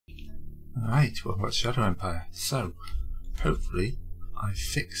Alright, well, about Shadow Empire. So, hopefully, I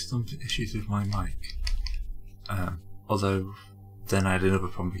fixed some issues with my mic. Although, then I had another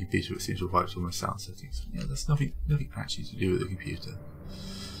problem with the computer which seems to have wiped all my sound settings. Yeah, there's nothing actually to do with the computer.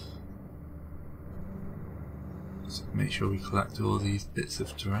 So make sure we collect all these bits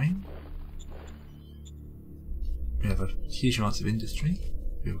of terrain. We have a huge amount of industry.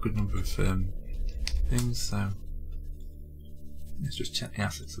 We have a good number of things, so let's just check the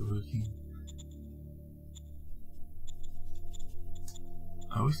assets are working.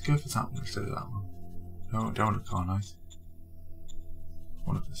 I always go for that one instead of that one. No, don't want to colonize. I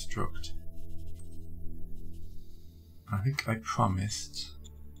want to construct. I think I promised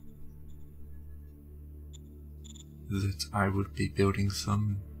that I would be building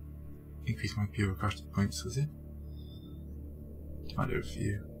some, increase my bureaucratic points, was it? Might do a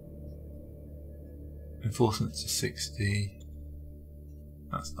few. Enforcement to 60.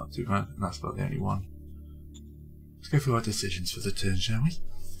 That's not too bad, and that's about the only one. Let's go through our decisions for the turn, shall we?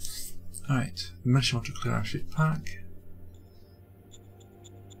 Alright, we mentioned want to clear our ship pack.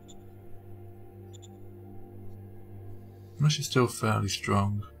 Russia's still fairly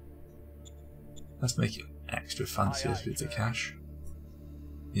strong. Let's make it extra fancy with the cash.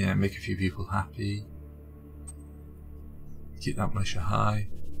 Yeah, make a few people happy. Keep that militia high.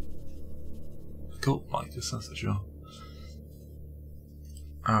 Cult like us, that's for sure.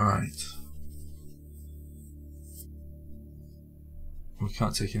 Alright. We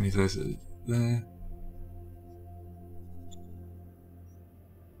can't take any of those there.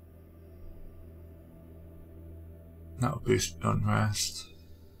 That will boost unrest.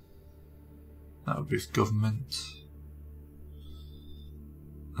 That will boost government.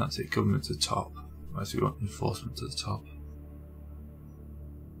 That'll take government to the top. Whereas we want enforcement to the top.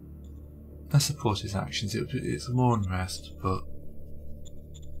 I support his actions. It's more unrest, but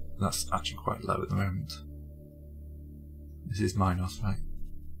that's actually quite low at the moment. This is Minos, right?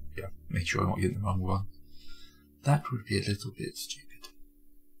 Yeah, make sure I'm not getting the wrong one. That would be a little bit stupid.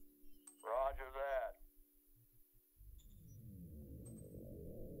 Roger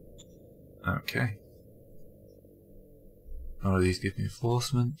that. Okay. None of these give me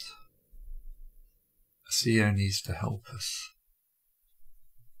enforcement. A CEO needs to help us.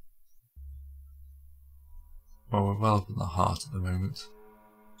 Well, we're well up in the heart at the moment.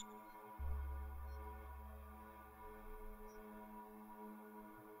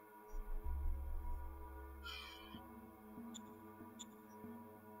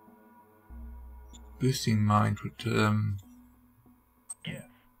 Boosting mind would, Yes.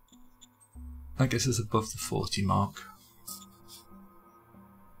 I guess it's above the 40 mark.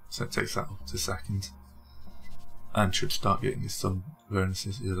 So it takes that up to second. And should start getting some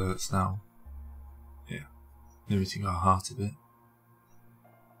bonuses, although it's now, yeah, limiting our heart a bit.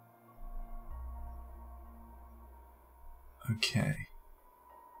 Okay.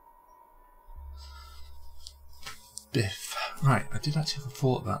 Biff. Right, I did actually have a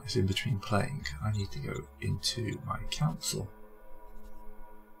thought about this in between playing. I need to go into my council.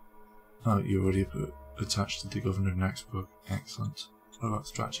 Oh, you already attached to the governor of Naxbrux. Excellent. What about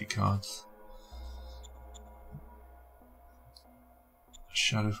strategy cards?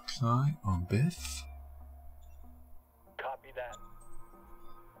 Shadow Sky on Biff. Copy that.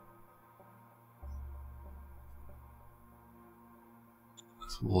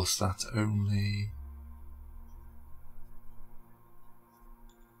 That's war stat only.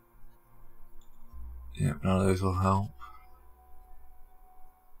 Yep, none of those will help.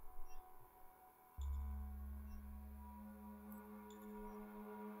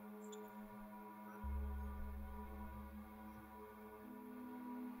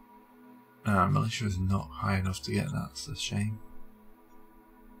 Militia is not high enough to get that, it's a shame.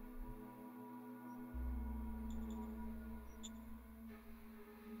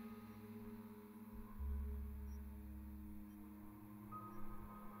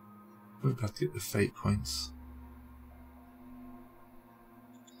 We'll have to get the fate points.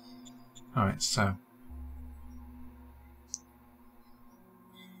 Alright, so.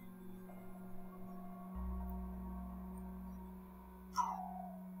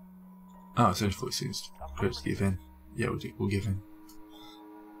 Oh, it's only 46. Great to give in. Yeah, we'll give in.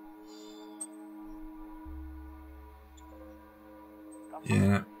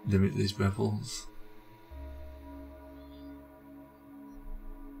 Yeah, limit these rebels.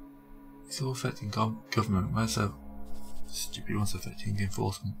 It's all affecting government. Where's the stupid ones affecting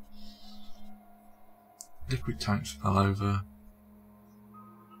enforcement? Liquid tanks fell over.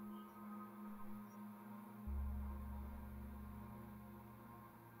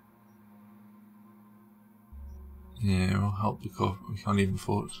 Yeah, we'll help because we can't even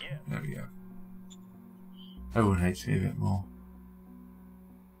afford. There we go. Everyone hates me a bit more.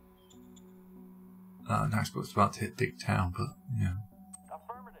 Naxbrux is about to hit big town, but yeah.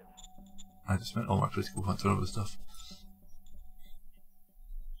 I just spent all my political points on other stuff.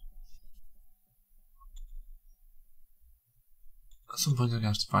 At some point I'm going to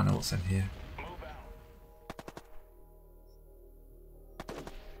have to find out what's in here.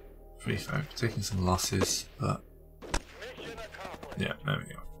 Free folk, taking some losses, but yeah, there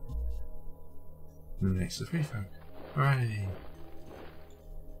we go. Eliminates the free folk. Hooray!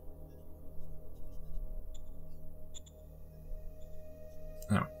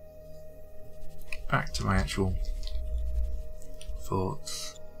 Now, back to my actual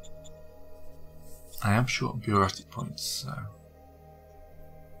thoughts. I am short on bureaucratic points, so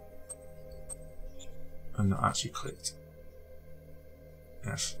I'm not actually clicked.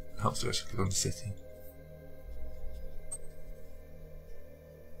 Yes, it helps to actually click on the city.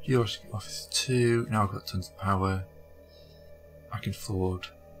 Bureaucratic office 2, now I've got tons of power. I can afford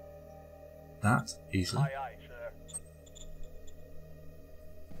that easily. Aye, aye, sir.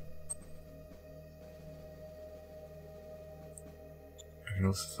 I can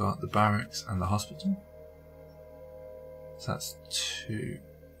also start the barracks and the hospital. So that's 2,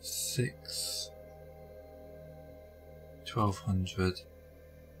 6, 1200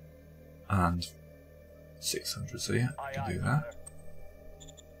 and 600. So yeah, I can do that.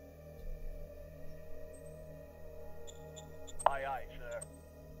 Aye, aye, sir.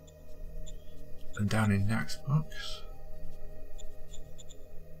 And down in Naxbrux,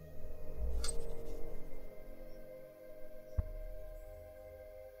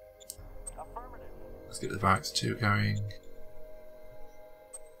 Affirmative. let's get the barracks 2 going.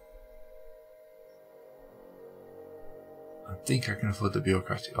 I think I can afford the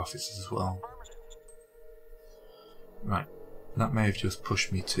bureaucratic offices as well. Right, that may have just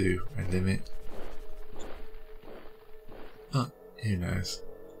pushed me to a limit, but who knows.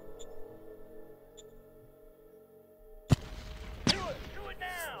 Do it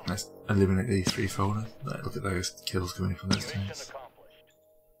now. Let's eliminate these 3 folders. Look at those kills coming from those Mission teams. accomplished.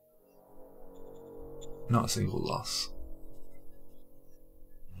 Not a single loss.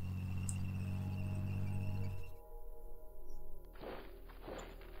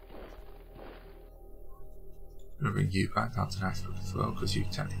 I'm going to bring you back down to Naxbrux as well, because you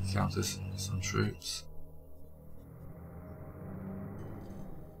technically count as some troops.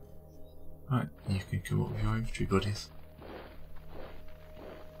 Right, you can come up with your infantry buddies.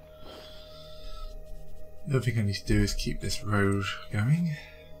 The other thing I need to do is keep this road going.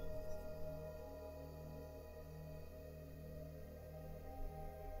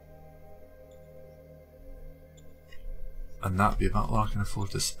 And that'd be about all I can afford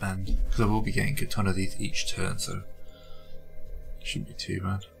to spend, because I will be getting a ton of these each turn, so it shouldn't be too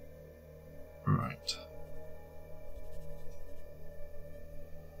bad. Right.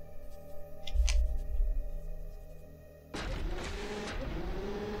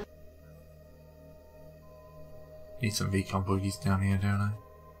 Need some recon buggies down here, don't I?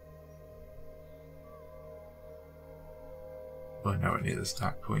 Well, nowhere near the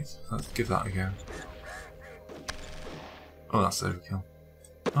stack points. Let's give that a go. Oh, that's overkill.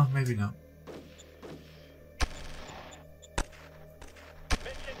 Oh, maybe not.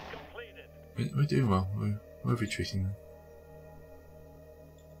 Mission completed. We're doing well. We're retreating them.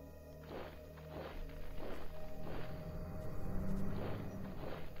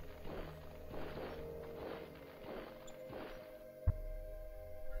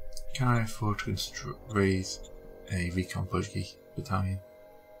 Can I afford to raise a recon buggy battalion?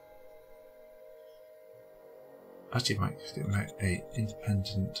 Actually, I might get a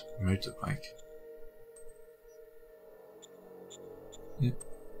independent motorbike. Yep.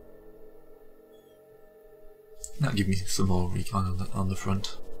 That'll give me some more recon on the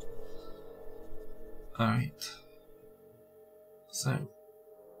front. Alright. So,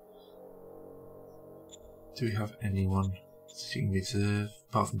 do we have anyone sitting reserve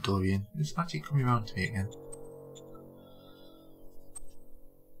apart from Dorian, who's actually coming around to me again?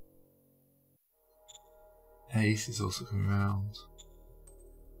 Ace is also coming around.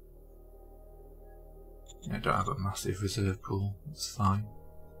 Yeah, I don't have a massive reserve pool, it's fine.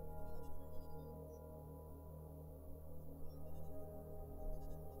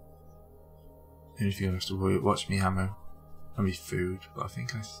 The only thing I have to worry, watch me ammo and me food, but I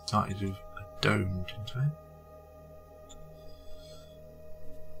think I started with a dome, didn't I?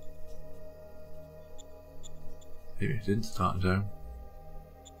 Maybe I didn't start a dome.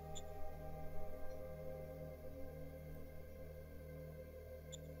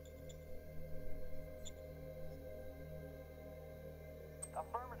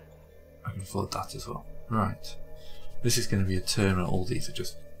 I can afford that as well. Right. This is going to be a turn where all these are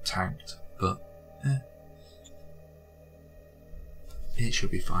just tanked, but it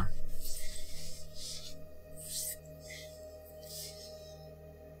should be fine.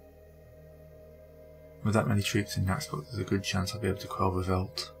 With that many troops in Naxbrux, there's a good chance I'll be able to quell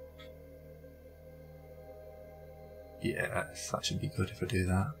revolt. Yes, that should be good if I do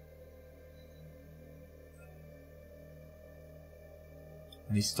that.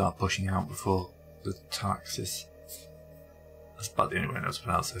 I need to start pushing out before the taxes. That's about the only way I know to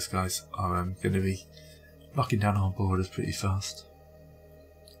pronounce those guys are going to be locking down our borders pretty fast.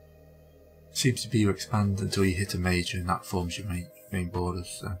 Seems to be you expand until you hit a major and that forms your main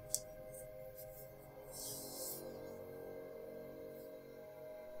borders. So.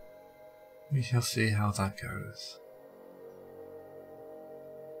 We shall see how that goes.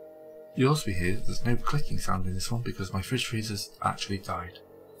 You'll also be here, there's no clicking sound in this one because my fridge freezer's actually died.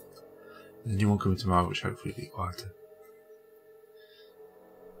 There's a new one coming tomorrow which hopefully will be quieter.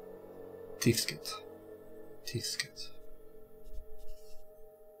 Teeth skit. Teeth skit.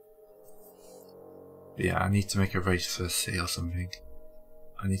 But yeah, I need to make a race for C or something.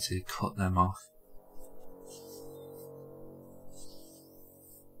 I need to cut them off.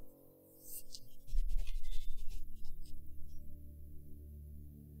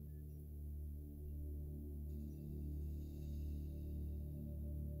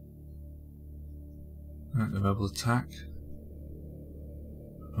 The rebel attack.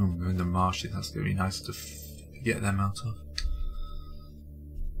 Oh, they're in the marsh. That's going to be nice to get them out of.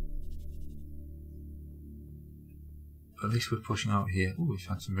 At least we're pushing out here. Oh, we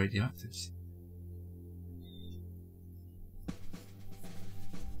found some radioactives.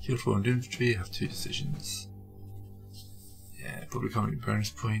 Kill 400 infantry. Have 2 decisions. Yeah, probably coming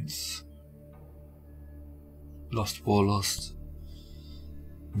bonus points. Lost warlust.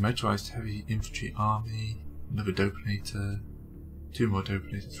 Motorized heavy infantry army, another dopinator, 2 more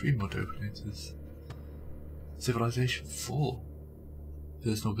dopinators, 3 more dopinators, civilization 4,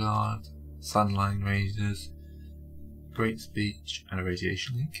 personal guard, sandline raiders, great speech, and a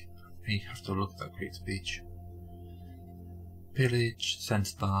radiation link. You have to look at that great speech. Pillage,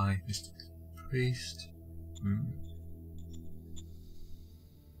 sent by Mr. Priest.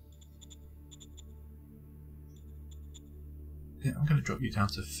 Yeah, I'm going to drop you down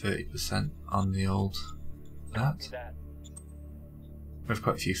to 30% on the old that. We have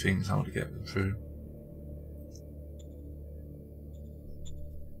quite a few things I want to get them through.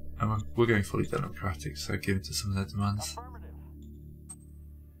 And we're going fully democratic, so give it to some of their demands.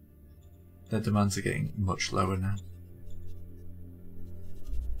 Their demands are getting much lower now.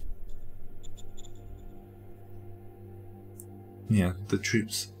 Yeah, the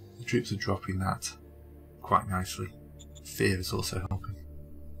troops are dropping that quite nicely. Fear is also helping.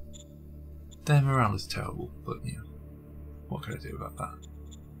 Their morale is terrible, but yeah, what can I do about that?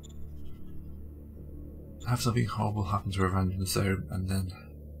 Have something horrible happen to a random zone and then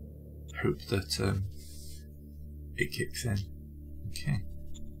hope that it kicks in. Okay.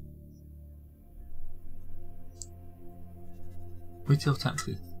 We still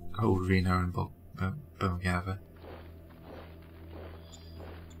technically hold Reno and Bomagava.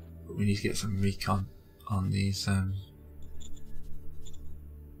 But we need to get some recon on these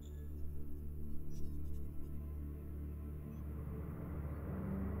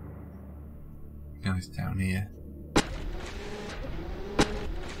guys down here. I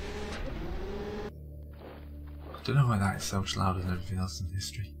don't know why that is so much louder than everything else in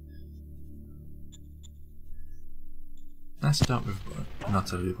history. Let's start with an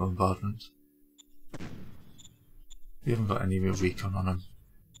artillery bombardment. We haven't got any real recon on them,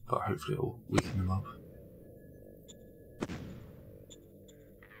 but hopefully it'll weaken them up.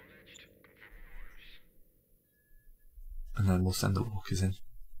 And then we'll send the walkers in.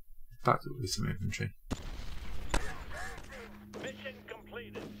 Back with some infantry. Mission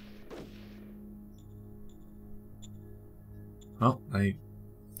completed. Well, they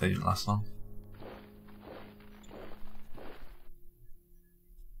didn't last long.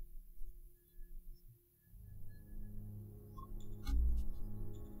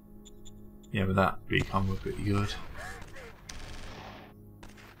 Yeah, but that recon were pretty good.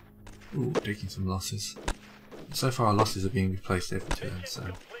 Ooh, taking some losses. So far our losses are being replaced every turn, so...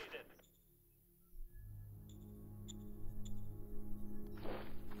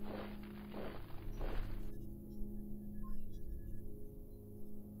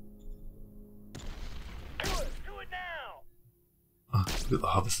 Do it now. Oh, look at the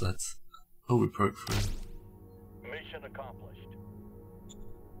hover sleds. Oh, we broke through. Mission accomplished.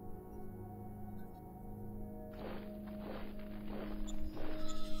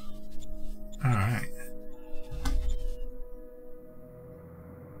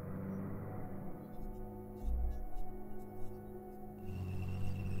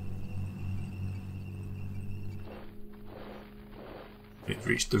 We've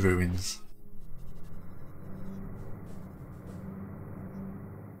reached the ruins.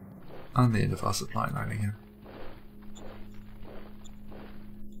 And the end of our supply line again.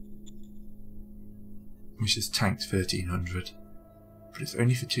 Which is tanked 1300. But it's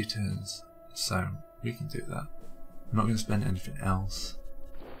only for 2 turns, so we can do that. I'm not going to spend anything else.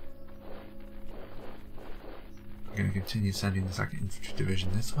 I'm going to continue sending the 2nd Infantry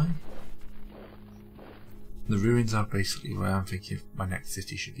Division this way. The ruins are basically where I'm thinking my next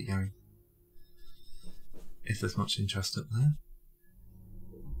city should be going. If there's much interest up there.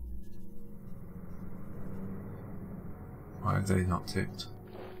 Why are they not ticked?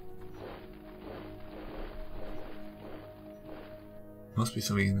 Must be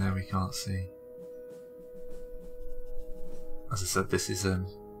something in there we can't see. As I said, this is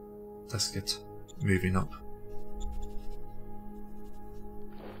let's get moving up.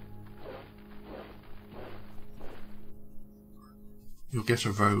 You'll get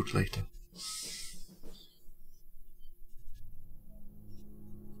a road later.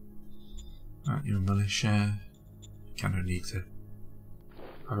 Right, you're a militia. You kind of need to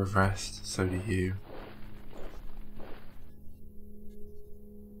have a rest, so do you.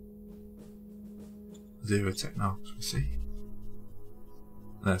 Zero technocracy.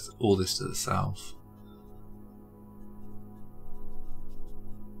 There's all this to the south.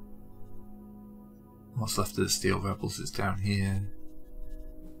 What's left of the Steel Rebels is down here.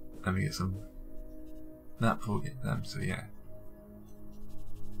 Let me get some. That before we get them, so yeah.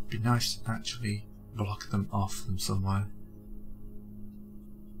 It'd be nice to actually block them off from somewhere.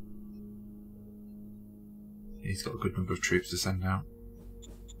 He's got a good number of troops to send out.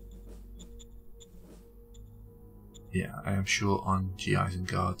 Yeah, I am short on GIs and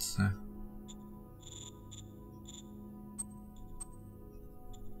guards, so.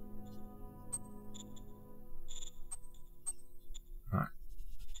 Right.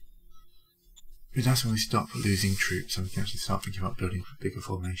 It'd be nice when we stop losing troops and we can actually start thinking about building a bigger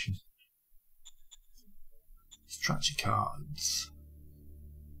formation. Strategy cards.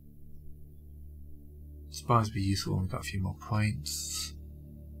 Spies would be useful when we've got a few more points.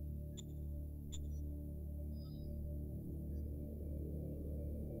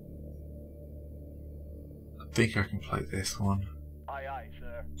 I think I can play this one. Aye, aye,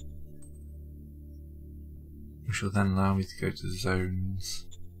 sir. Which will then allow me to go to the zones.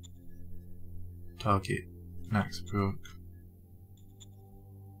 Target Naxbrux.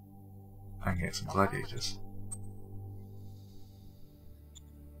 And get some gladiators.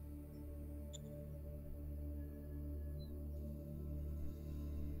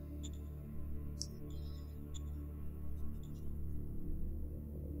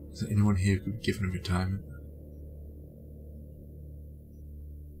 Is there anyone here who could be given a retirement?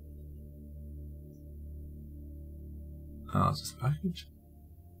 Oh, it's just a package.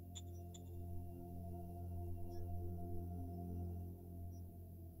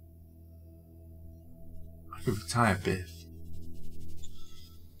 I could retire Biff.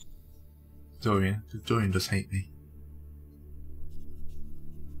 Dorian, because Dorian does hate me.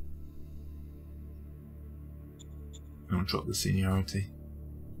 I'm gonna drop the seniority.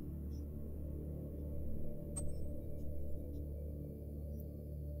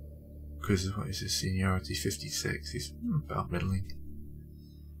 Because what is his seniority? 56. He's about middling.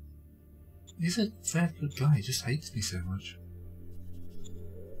 He's a fair good guy, he just hates me so much.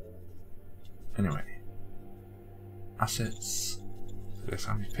 Anyway. Assets. Let's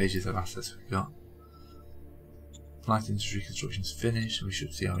how many pages of assets we've got. Light industry construction's finished, we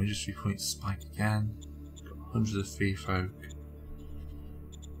should see our industry points spike again. Got hundreds of free folk.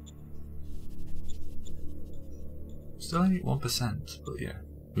 Still only 1%, but yeah.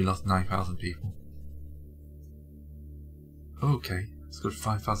 We lost 9,000 people. Okay, it's got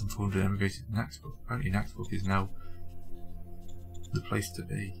 5,400 emigrated to Naxbrux. Apparently Naxbrux is now the place to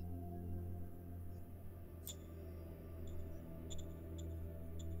be.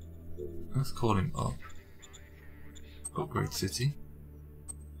 Let's call him up. Upgrade city.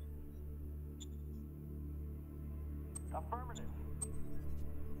 Affirmative.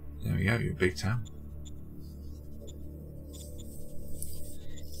 There we go, you're a big town.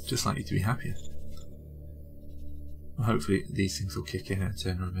 Just like you to be happier. Well, hopefully these things will kick in and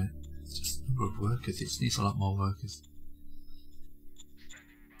turn on a bit. It's just the number of workers, it just needs a lot more workers.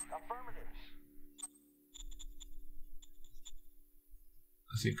 Affirmative.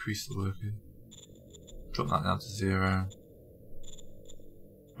 Let's increase the worker. Drop that down to 0.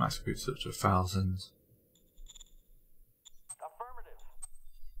 Max recruits up to 1,000.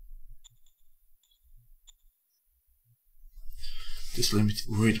 Just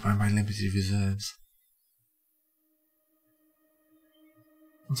worried by my limited reserves.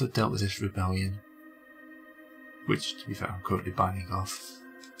 Once I've dealt with this rebellion, which to be fair I'm currently binding off,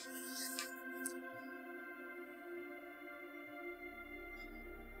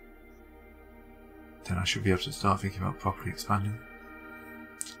 then I should be able to start thinking about properly expanding.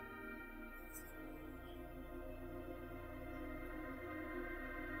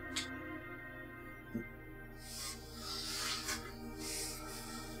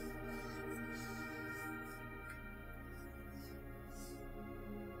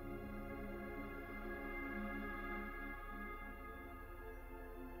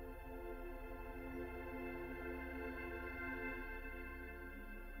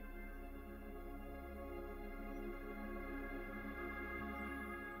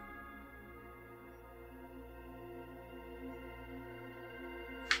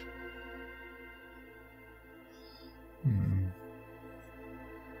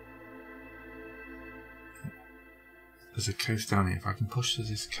 There's a coast down here. If I can push to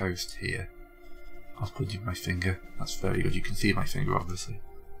this coast here, I was pointing my finger. That's very good. You can see my finger, obviously.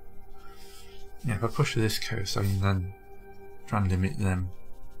 Yeah, if I push to this coast, I can then try and limit them.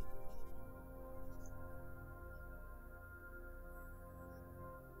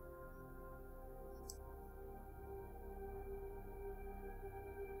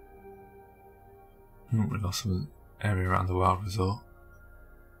 We lost some area around the Wild Resort.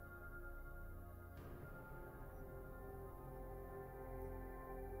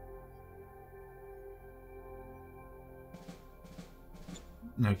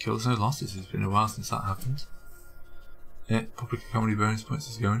 No kills, no losses. It's been a while since that happened. Yeah, public comedy bonus points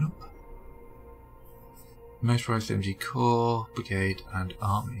is going up. Motorized MG Corps, Brigade and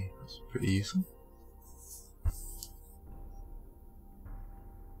Army. That's pretty useful.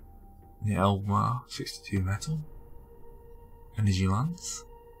 The Elmar, 62 metal. Energy Lance.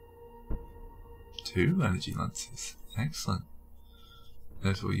 2 energy lances. Excellent.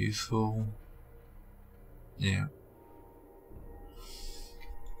 Those were useful. Yeah.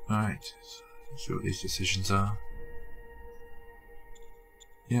 Right. Let's see what these decisions are.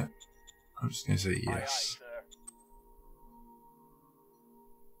 Yeah. I'm just going to say yes.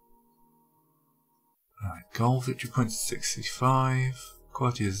 Right. Goal victory points 65.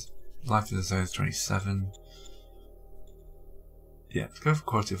 Quality is life in the zone is 27. Yeah, let's go for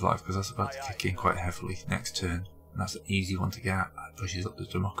quality of life because that's about to kick in quite heavily next turn. And that's an easy one to get. That pushes up the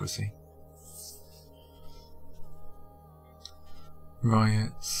democracy.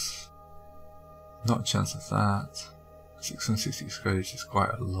 Riots. Not a chance of that. 660 credits is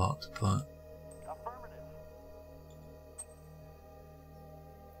quite a lot, but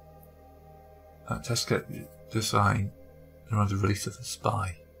let's get the sign around the release of the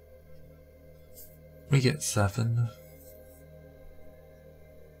spy. We get 7.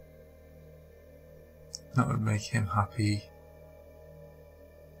 That would make him happy,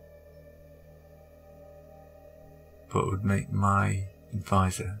 but would make my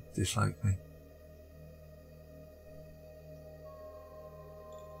advisor dislike me.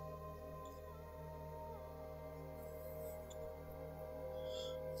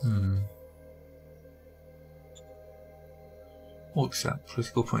 We'll accept.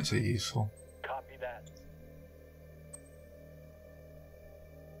 Political points are useful. Copy that.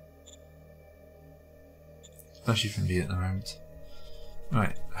 Especially from me at the moment.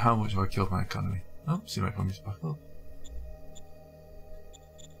 Right, how much have I killed my economy? Oh, see my economy's back up.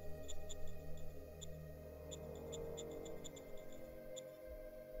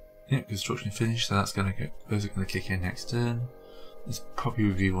 Yeah, construction finished, so that's gonna go. Those are gonna kick in next turn. This probably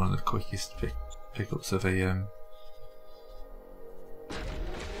would be one of the quickest pickups of a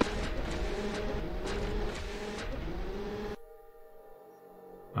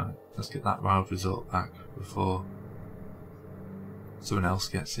Right, let's get that wild result back before someone else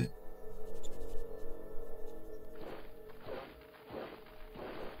gets it.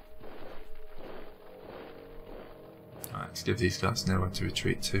 Right, let's give these guys nowhere to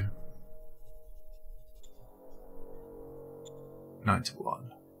retreat to. 9-1.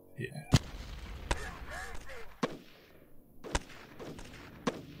 Yeah.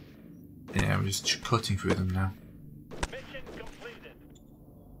 Yeah, we're just cutting through them now. Mission completed.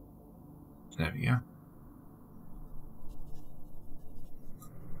 There we go.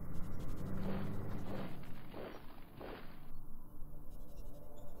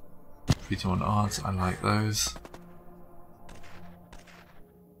 Three to 1 odds, I like those.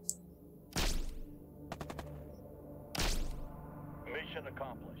 Mission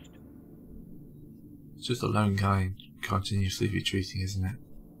accomplished. It's just a lone guy continuously retreating, isn't it?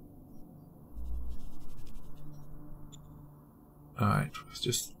 Alright, it's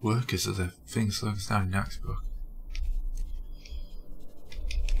just workers are the thing slowing us down in Naxbrux.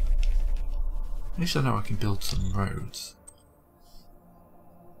 least I know I can build some roads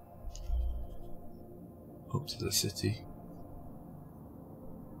up to the city.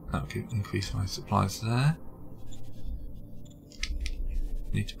 That will increase my supplies there.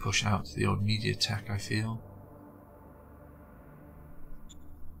 Need to push out to the old media tech, I feel.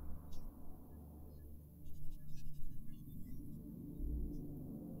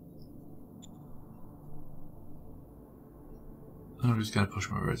 I'm just going to push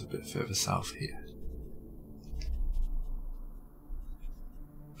my roads a bit further south here.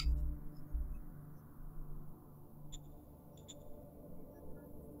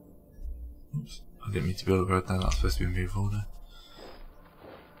 Oops, I didn't mean to build a road there, that's supposed to be a move order.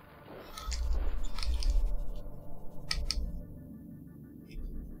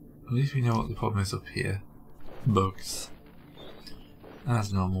 At least we know what the problem is up here. Bugs.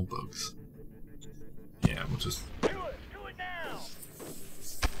 As normal bugs. Yeah, we'll just... Do it now!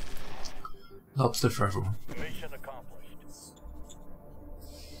 Lobster for everyone. Mission accomplished.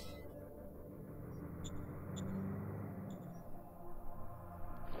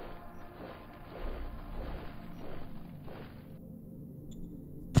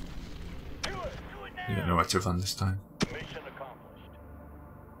 Do it now! You don't know where to run this time. Mission accomplished.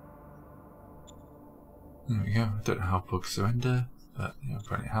 There we go. I don't know how bugs surrender, but you know,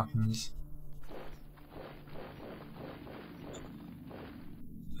 apparently it happens.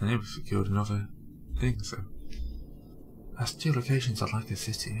 And we've secured another thing, so. As 2 locations I'd like a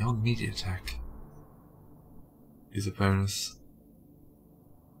city on media tech is a bonus.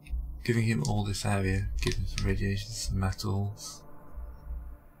 Giving him all this area, giving him some radiation, some metals.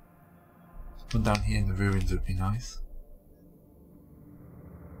 One down here in the ruins would be nice.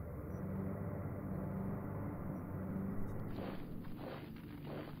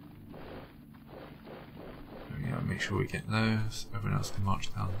 Make sure we get those. Everyone else can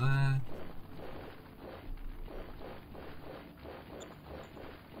march down there.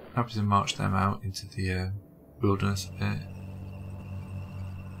 Happy to march them out into the wilderness a bit.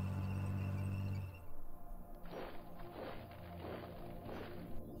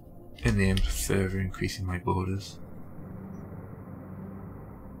 In the aim of further increasing my borders.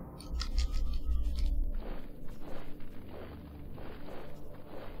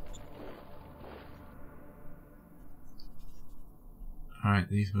 Alright,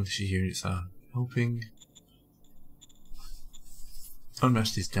 these militia units are helping.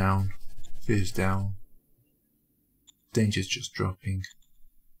 Unrest is down, fear is down, danger's just dropping.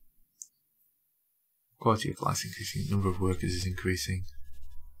 Quality of life increasing, number of workers is increasing.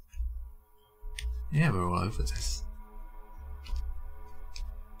 Yeah, we're all over this.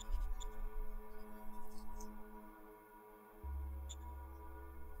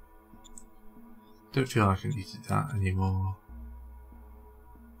 Don't feel like I need to do that anymore.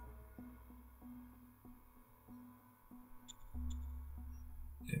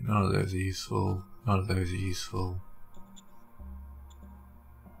 None of those are useful, none of those are useful.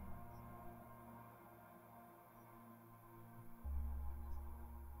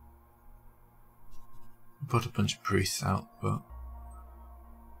 Put a bunch of priests out, but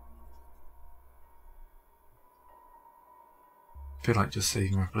I feel like just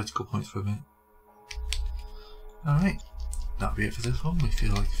saving my political points for a bit. Alright, that'll be it for this one. We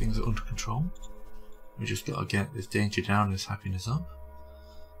feel like things are under control. We just gotta get this danger down and this happiness up.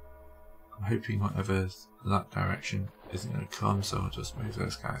 I'm hoping whatever that direction isn't going to come, so I'll just move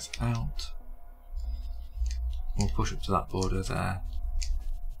those guys out. We'll push up to that border there,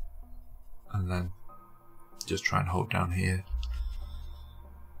 and then just try and hold down here.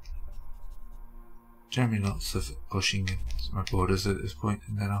 Generally lots of pushing my borders at this point,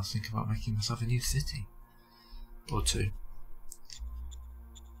 and then I'll think about making myself a new city. Or 2.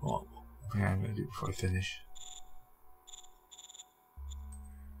 What think I'm going to do before I finish?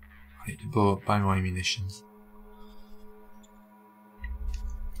 I need to buy my munitions.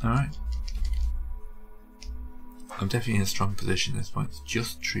 Alright. I'm definitely in a strong position at this point. It's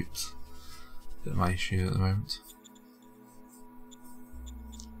just troops that are my issue at the moment.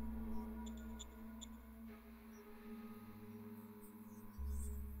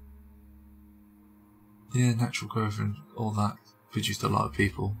 Yeah, natural growth and all that produced a lot of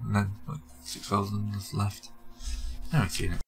people, and then like 6,000 was left. Anyway, see you next.